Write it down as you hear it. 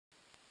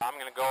I'm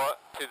going to go up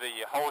to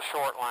the whole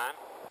short line.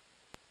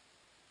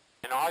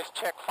 And always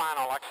check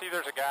final. Like, see,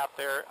 there's a guy up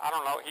there. I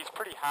don't know. He's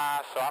pretty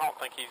high, so I don't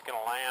think he's going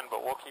to land,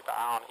 but we'll keep an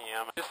eye on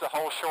him. This is the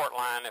whole short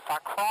line. If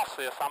I cross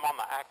this, I'm on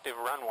the active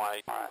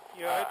runway. All right.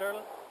 You all right,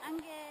 darling? I'm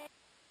good.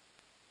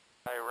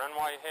 Okay,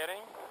 runway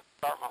heading.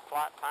 Start my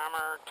flight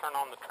timer. Turn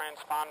on the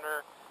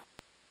transponder.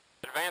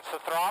 Advance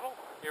the throttle.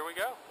 Here we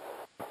go.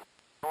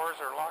 Doors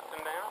are locked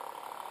and down.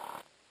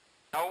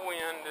 No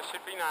wind. This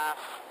should be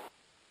nice.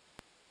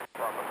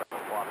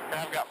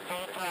 I've got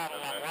full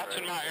throttle. I'm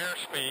watching my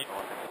airspeed.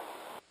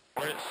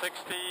 We're at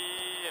 60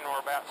 and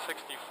we're about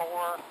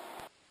 64.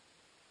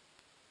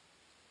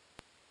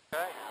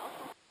 Okay.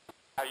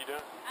 How you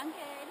doing? I'm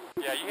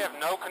good. Yeah, you have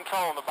no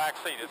control in the back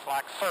seat. It's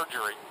like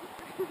surgery.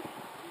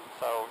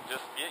 So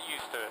just get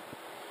used to it.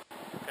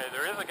 Okay,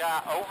 there is a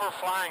guy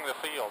overflying the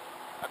field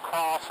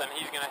across, and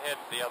he's going to head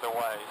the other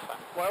way. So.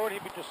 Why would he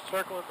be just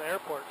circling the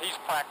airport? He's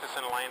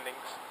practicing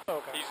landings.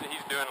 Okay.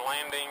 He's doing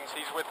landings.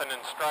 He's with an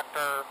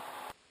instructor,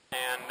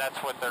 and that's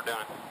what they're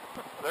doing.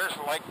 There's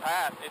Lake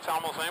Pat. It's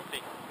almost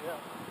empty. Yeah.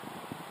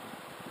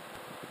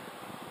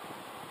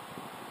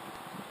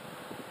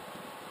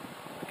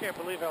 I can't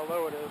believe how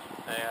low it is.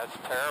 Yeah, it's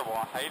terrible.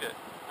 I hate it.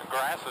 The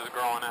grass is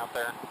growing out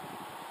there.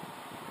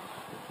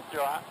 You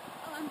all right?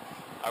 Oh,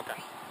 I'm good.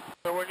 Okay.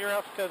 So when your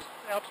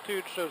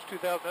altitude shows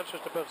 2,000, that's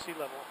just above sea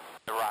level.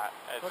 Right.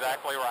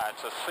 Exactly right.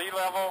 So sea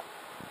level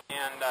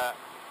and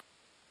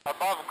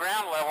above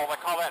ground level, they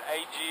call that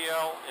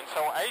AGL. And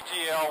so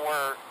AGL,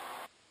 we're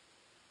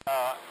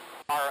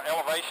our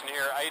elevation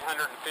here,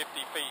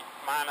 850 feet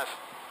minus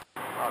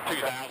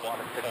 2,000.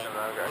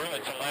 Really,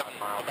 it's about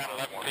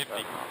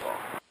 1150.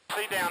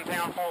 See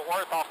downtown Fort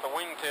Worth off the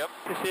wingtip.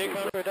 You see it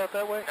coming out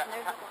that way? And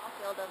there's a ball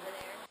field over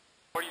there.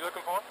 What are you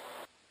looking for?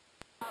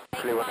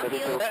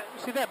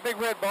 See that big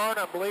red barn?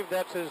 I believe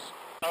that's his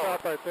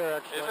shop right there,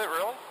 actually. Is it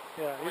really?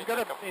 Yeah, he's got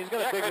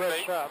a big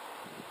red shop.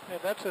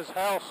 And that's his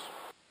house.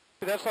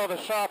 See, that's all the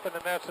shop, and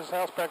then that's his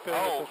house back there.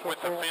 Oh,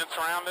 with the fence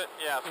around it?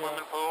 Yeah,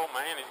 swimming pool.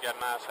 Man, he's got a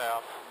nice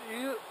house.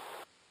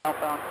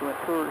 Outbound to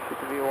a tour, shoot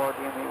the VOR,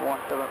 DME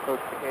 17 code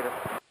Decatur.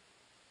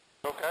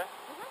 Okay.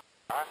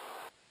 All right.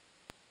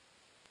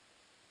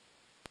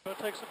 You want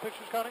to take some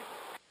pictures, Connie?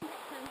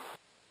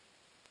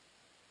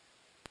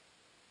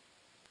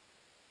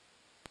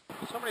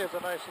 Somebody has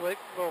a nice lake,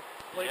 little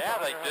lake. Yeah,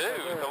 they do.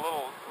 Right the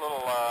little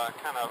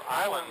kind of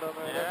island.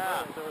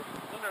 Yeah.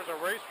 Then there's a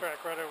racetrack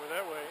right over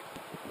that way.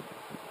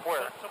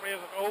 Where? Somebody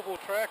has an oval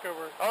track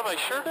over. Oh, they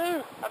sure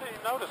do. I didn't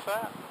even notice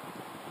that.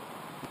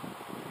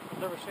 I've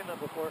never seen that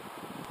before.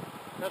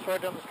 That's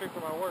right down the street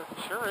from our work.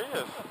 Sure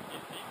is.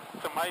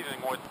 It's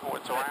amazing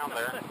what's around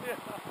there. Yeah.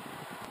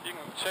 You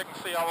can check and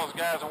see all those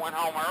guys that went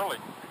home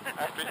early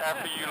after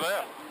you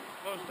left.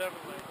 Most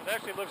definitely. It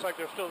actually looks like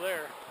they're still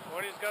there. Well,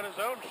 he's got his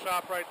own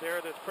shop right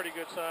there that's pretty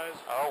good size.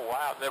 Oh,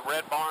 wow. The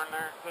red barn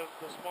there? The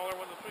smaller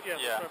one? That's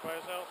right by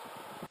his house.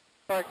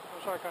 I'm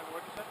sorry, Connie, what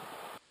did you say?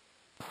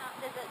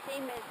 Does it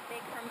seem as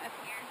big from up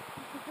here?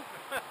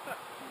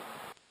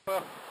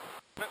 Well,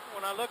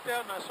 when I looked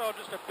out and I saw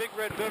just a big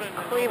red building...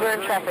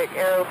 Cleburne traffic,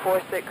 Aero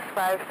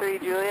 4653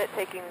 Juliet,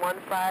 taking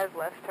 15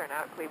 left, turn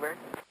out Cleburne.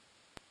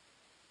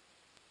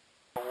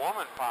 A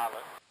woman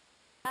pilot.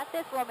 Not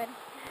this woman.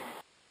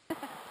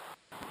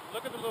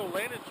 Look at the little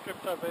landing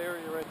strip type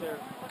area right there.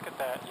 Look at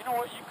that. You know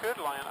what? You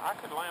could land. I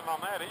could land on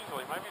that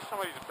easily. Maybe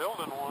somebody's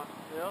building one.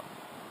 Yeah.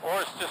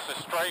 Or it's just a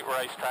straight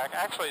racetrack.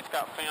 Actually, it's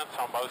got fence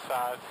on both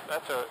sides.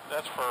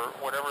 That's for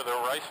whatever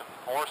they're racing.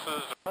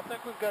 Horses. I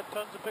think we've got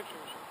tons of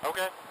pictures.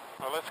 Okay.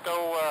 Well, let's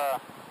go.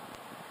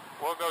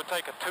 We'll go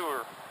take a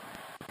tour.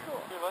 Cool.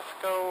 Here, let's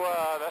go.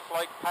 That's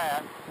Lake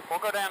Pat. We'll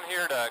go down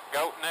here to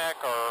Goat Neck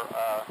or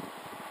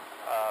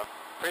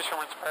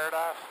Fisherman's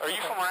Paradise. Are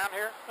you from around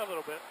here? A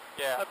little bit.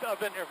 Yeah. I've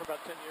been here for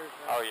about 10 years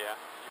now. Oh, yeah.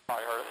 You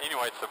probably heard it.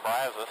 Anyway, it's the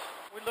Brazos.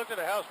 We looked at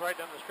a house right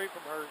down the street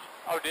from hers.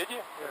 Oh, did you?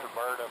 There's a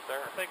bird up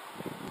there.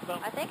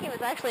 I think it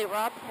was actually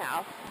Rob's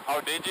house. Oh,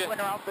 did you? When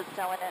Rob was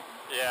selling it.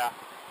 Yeah.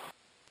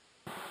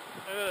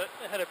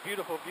 It had a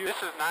beautiful view.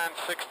 This is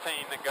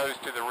 916 that goes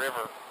to the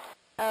river.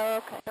 Oh,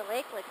 okay. The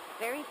lake looks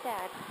very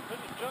sad. There's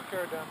a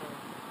junkyard down there.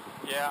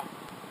 Yeah.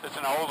 It's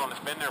an old one.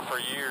 It's been there for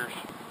years.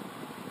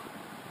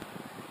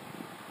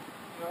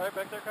 You all right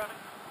back there, Connie?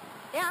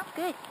 Yeah, I'm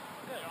good.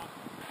 Good.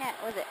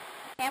 Was it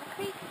Ham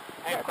Creek?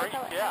 Ham Creek,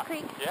 yeah. Ham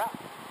Creek? Yeah.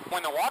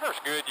 When the water's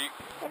good,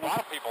 a lot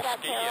of people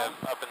ski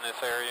up in this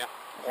area.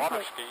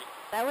 Water ski.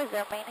 That was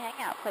their main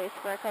hangout place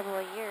for a couple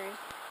of years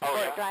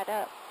before it dried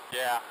up.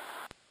 Yeah.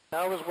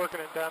 I was working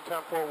in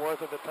downtown Fort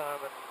Worth at the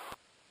time.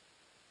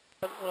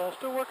 Was I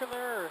still working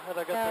there, or had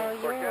I got there? No,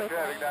 you were with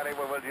traffic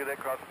 91 Juliet,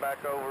 cross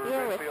back over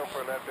Midfield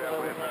for left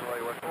downwind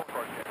runway 14.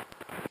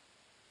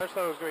 I just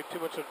thought it was going to be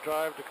too much of a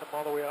drive to come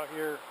all the way out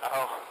here.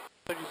 Oh.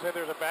 Did you say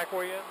there's a back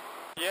way in?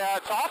 Yeah,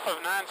 it's off of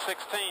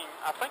 916.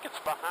 I think it's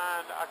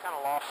behind. I kind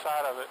of lost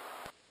sight of it.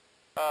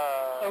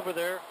 Over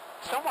there?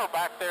 Somewhere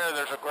back there,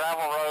 there's a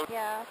gravel road.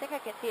 Yeah, I think I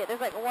can see it. There's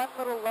like one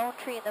little lone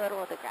tree in the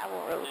middle of the gravel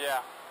road.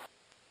 Yeah.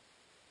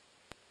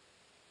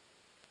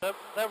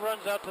 That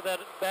runs out to that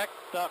back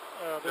dock.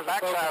 The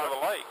back side of the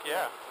lake,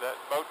 yeah. That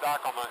boat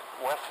dock on the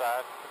west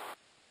side.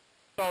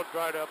 It's all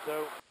dried up,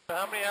 though. So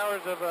how many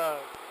hours of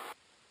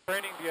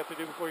training do you have to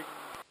do before you can...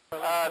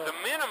 The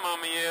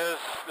minimum is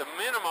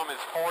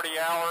 40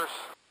 hours.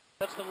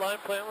 That's the lime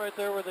plant right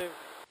there where they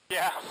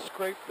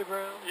scrape the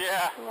ground?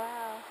 Yeah.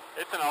 Wow.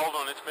 It's an old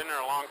one. It's been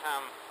there a long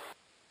time.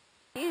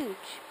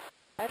 Huge.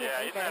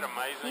 Yeah, isn't that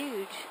amazing?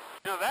 Huge.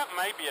 You know, that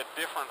may be a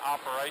different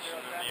operation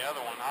than the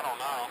other one. I don't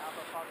know.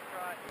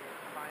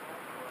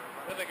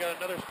 Then they got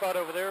another spot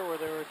over there where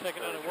they were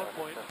taking out at one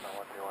point.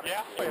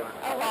 Yeah.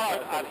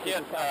 I'd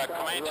hit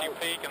Comanche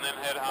Peak and then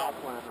head home.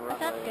 That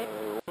sounds good.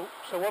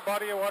 So what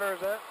body of water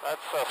is that?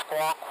 That's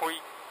Squaw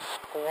Creek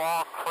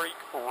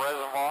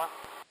Reservoir.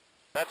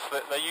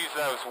 They use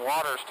those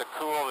waters to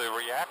cool the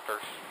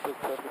reactors.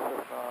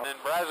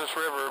 And Brazos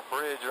River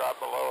Bridge right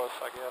below us,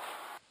 I guess.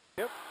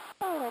 Yep.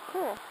 Oh,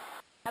 cool.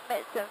 I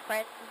met some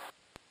friends.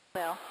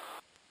 Well,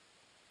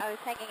 I was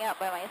hanging out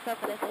by myself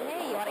and they said,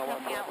 hey, you want to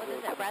come hang out with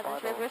us at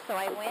Brazos River? So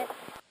I went,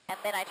 and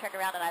then I turned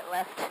around and I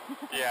left.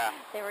 Yeah.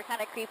 They were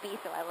kind of creepy,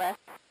 so I left.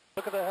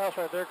 Look at that house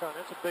right there, Con.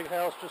 It's a big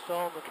house just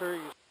all in the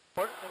trees.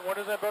 What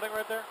is that building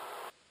right there?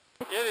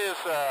 It is,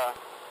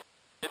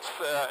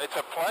 it's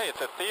a play.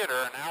 It's a theater,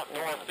 an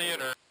outdoor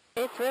theater.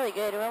 It's really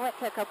good. We went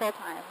to a couple of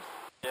times.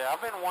 Yeah,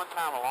 I've been one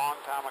time a long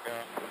time ago.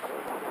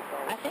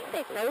 I think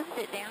they closed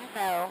it down,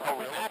 though. Oh,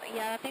 really?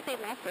 I think they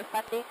lost their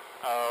funding.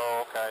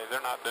 Oh, okay.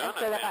 They're not doing and it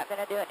so they're then. not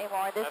going to do it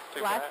anymore. This That's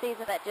too last bad.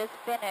 season that just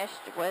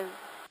finished was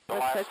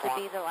supposed to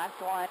be the last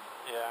one.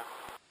 Yeah.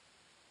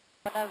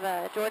 One of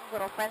Jordan's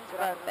little friends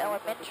from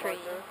elementary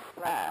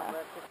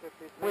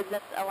was in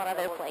a lot of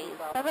their plays.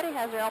 Somebody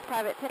has their own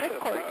private tennis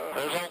court.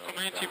 There's old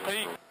Comanche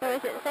Peak. So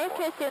is it safe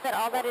to assume that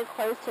all that is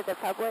closed to the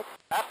public?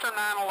 After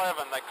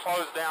 9/11, they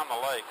closed down the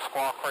lake,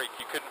 Squaw Creek.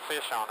 You couldn't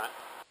fish on it.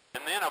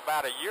 And then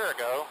about a year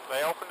ago,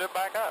 they opened it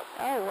back up.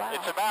 Oh, wow.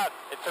 It's a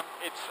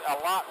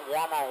lot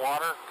warmer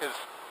water because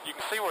you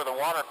can see where the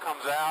water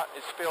comes out.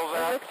 It spills It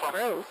out looks from.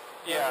 gross.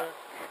 Yeah,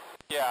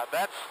 yeah.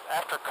 That's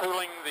after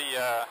cooling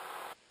the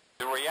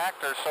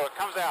reactor, so it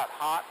comes out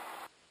hot,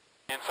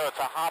 and so it's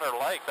a hotter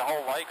lake. The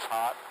whole lake's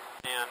hot,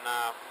 and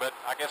but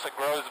I guess it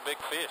grows big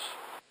fish.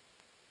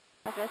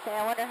 I was going to say,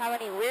 I wonder how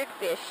many weird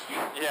fish.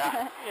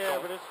 Yeah.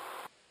 Yeah, but it's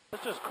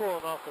just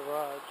cooling off the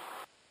rods.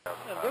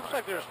 It looks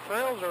like there's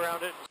trails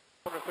around it.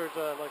 I wonder if there's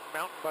like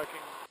mountain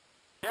biking.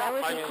 Yeah, That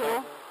would be maybe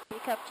cool.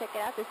 You come check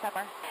it out this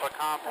summer.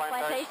 Pecan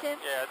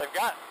plantation? Yeah, they've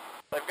got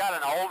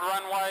an old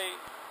runway,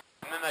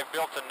 and then they've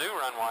built a new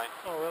runway.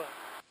 Oh, really?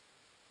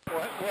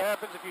 What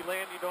happens if you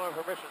land and you don't have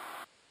permission?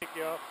 Kick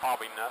you off?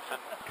 Probably nothing.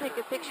 Take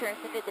a picture and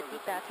send it to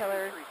Deepa. Tell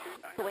her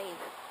to wave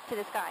to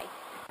the sky.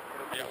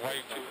 Yeah,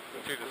 wave to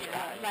the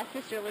sky. My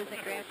sister lives in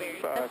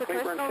Granbury. That's the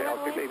personal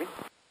runway?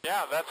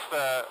 Yeah, that's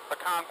the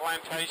pecan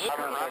plantation You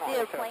can see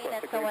runway. a plane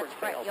in someone's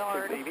front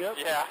yard.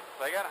 Yeah,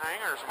 they got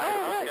hangars, man. Oh,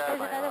 Those look, guys.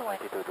 there's another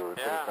one.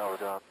 Yeah.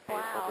 Wow.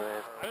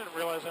 I didn't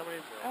realize how many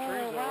trees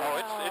there wow.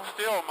 were. Oh, it's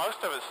still, most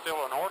of it's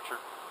still an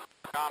orchard.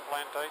 Pecan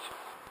plantation.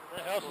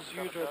 That house is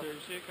huge right there.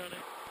 You see it, Connie?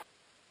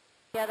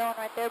 Yeah, the one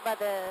right there by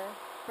the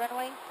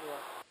runway. Yeah.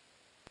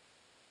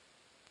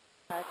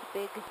 It's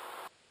big.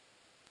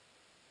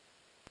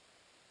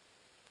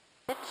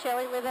 Didn't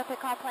Shelley live at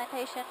Pecan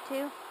Plantation,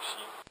 too?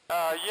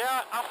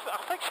 Yeah, I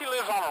think she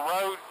lives on a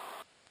road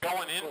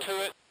going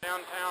into it,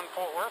 downtown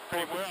Fort Worth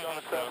pretty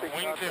well. It's a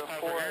wingtip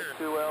over here.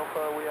 2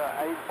 Alpha, we are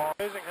 8 miles.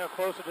 Amazing how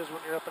close it is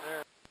when you're up in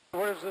there.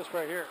 What is this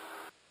right here?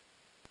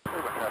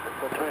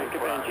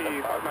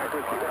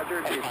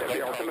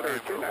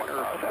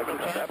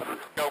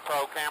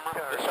 GoPro camera.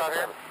 This right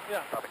here?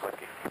 Yeah.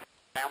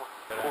 Camera.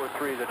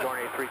 43 is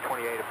adjoining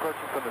 328,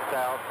 approaching from the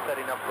south,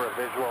 setting up for a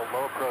visual,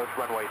 low approach,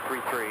 runway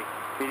 33,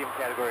 medium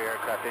category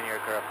aircraft, any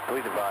aircraft,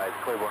 please advise,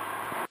 Cleburne.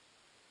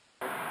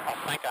 I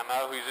think I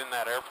know who's in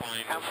that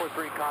airplane. Count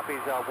 43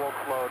 copies, we'll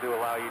slow to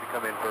allow you to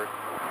come in first.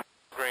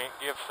 Grant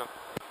Gibson.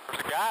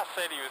 The guy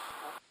said he was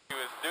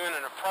doing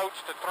an approach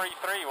to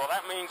 33. Well,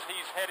 that means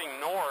he's heading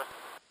north.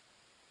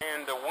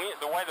 And the way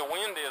the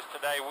wind is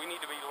today, we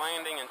need to be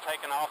landing and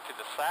taking off to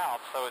the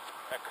south, so it's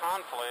a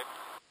conflict.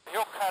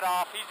 He'll cut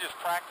off. He's just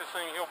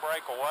practicing. He'll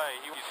break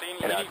away. You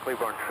see any?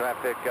 Cleburne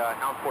traffic,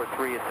 Hound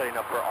 43 is setting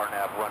up for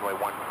RNAV, runway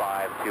 15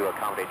 to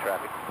accommodate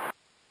traffic.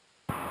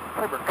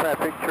 Cleburne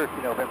traffic,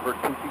 Cherokee November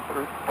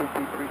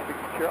 2236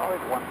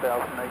 Charlie,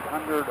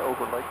 1,800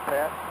 over Lake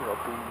Pat. We'll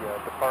be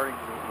departing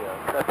the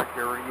traffic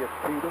area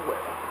to the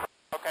west.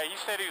 Okay, you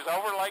said he was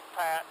over Lake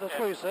Pat. That's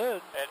what he said.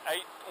 At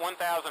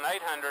 1,800.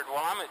 Well,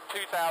 I'm at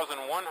 2,100,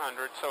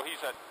 so he's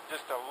at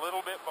just a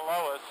little bit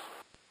below us.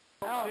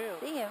 Oh,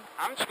 see him.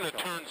 I'm just going to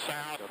turn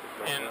south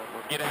and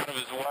get out of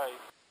his way.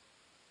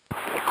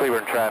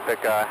 Cleburne traffic,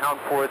 Hound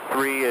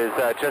 43 is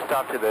just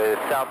off to the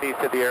southeast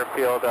of the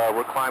airfield.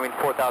 We're climbing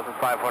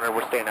 4,500.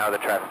 We're staying out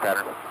of the traffic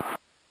pattern.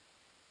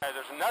 Hey,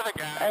 there's another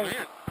guy.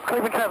 Man.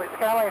 Cleburne traffic,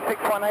 Skylane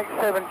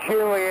 6187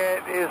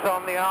 Juliet is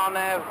on the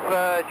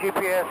RNAV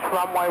GPS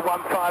runway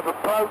 15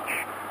 approach.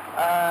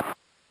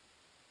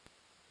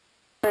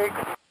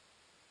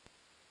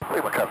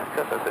 Cleburne traffic,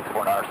 Cessna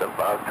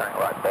 64975, turning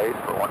right base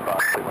for 15,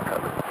 Cleburne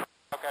traffic.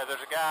 Okay,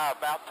 there's a guy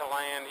about to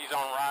land. He's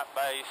on right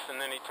base, and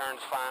then he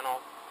turns final.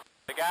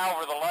 The guy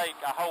over the lake,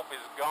 I hope, is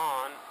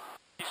gone.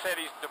 He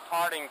said he's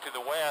departing to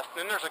the west.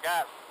 Then there's a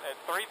guy at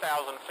 3,000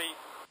 feet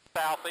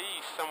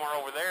southeast, somewhere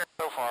over there.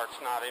 So far,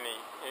 it's not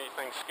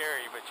anything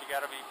scary, but you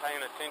got to be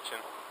paying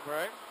attention.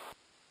 Right.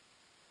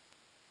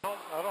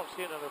 I don't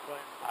see another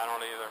plane. I don't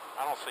either.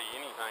 I don't see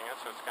anything.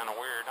 That's what's kind of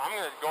weird. I'm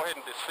going to go ahead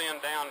and descend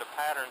down to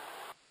pattern.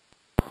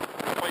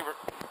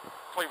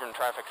 Cleburne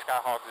traffic,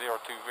 Skyhawk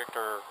 02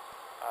 Victor.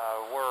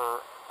 We're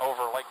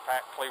over Lake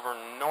Pat,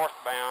 Cleburne,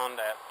 northbound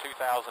at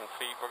 2,000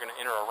 feet. We're going to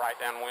enter a right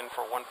downwind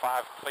for 15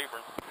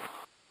 Cleburne.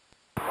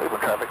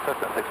 Cleburne traffic,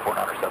 Cessna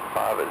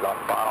 64975 is on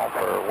final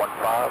for 15.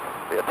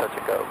 Be a touch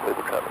and go,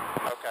 Cleburne traffic.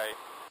 Okay.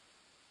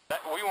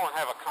 We won't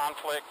have a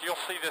conflict. You'll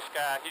see this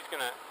guy. He's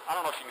going to, I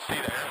don't know if you can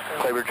see that.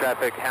 Cleburne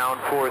traffic,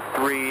 Hound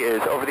 43 is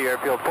over the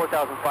airfield,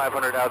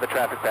 4,500 out of the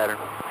traffic pattern.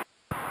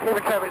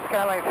 Cleburne traffic,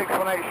 Skyline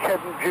 618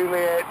 Cessna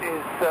Juliet is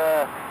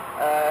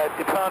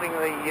departing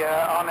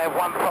on a 15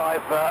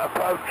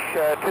 approach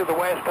to the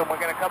west, and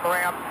we're going to come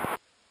around.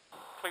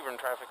 Cleburne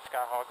traffic,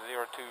 Skyhawk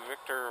 02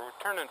 Victor,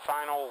 returning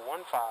final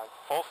 15,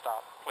 full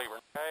stop, Cleburne.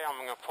 Okay, I'm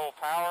going to pull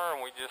power,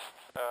 and we just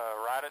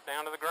ride it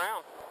down to the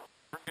ground.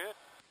 We're good.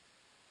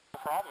 No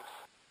problems.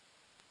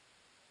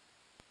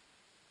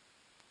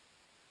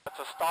 That's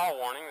a stall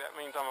warning. That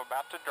means I'm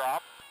about to drop.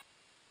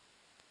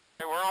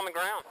 Okay, we're on the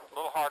ground. A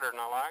little harder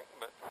than I like,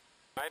 but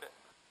made it.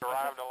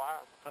 Arrived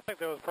alive. I think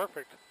that was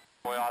perfect.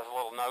 Well, I was a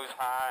little nose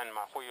high, and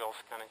my wheels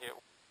kind of hit.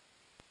 I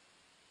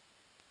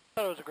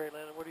thought it was a great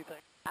landing. What do you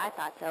think? I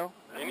thought so.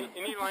 Any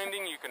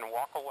landing you can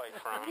walk away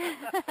from. Great.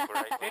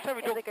 Anytime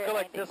you It's a don't great go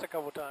like landing. this a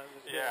couple times.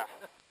 It's Yeah.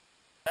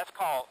 That's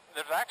called,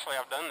 I've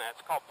done that.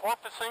 It's called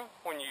porpoising.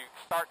 When you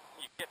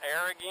get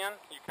air again,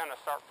 you kind of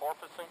start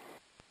porpoising.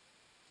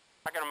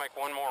 I got to make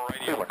one more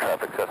radio. Cleburne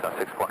traffic, Cessna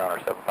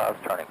 64975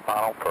 is turning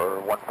final for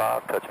 15,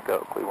 touch and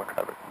go, Cleburne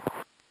traffic.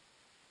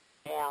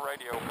 More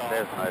radio call.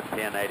 Cessna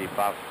 1080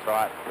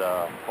 Foxtrot,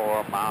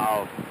 4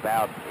 miles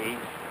southeast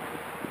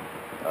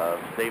of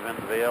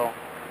Stevensville.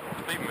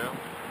 Stevensville.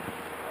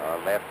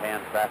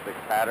 Left-hand traffic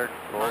pattern,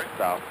 full Hurry.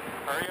 stop.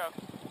 Hurry up.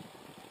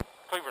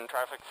 Cleburne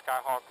traffic,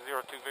 Skyhawk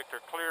 02 Victor,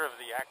 clear of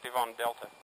the active on Delta.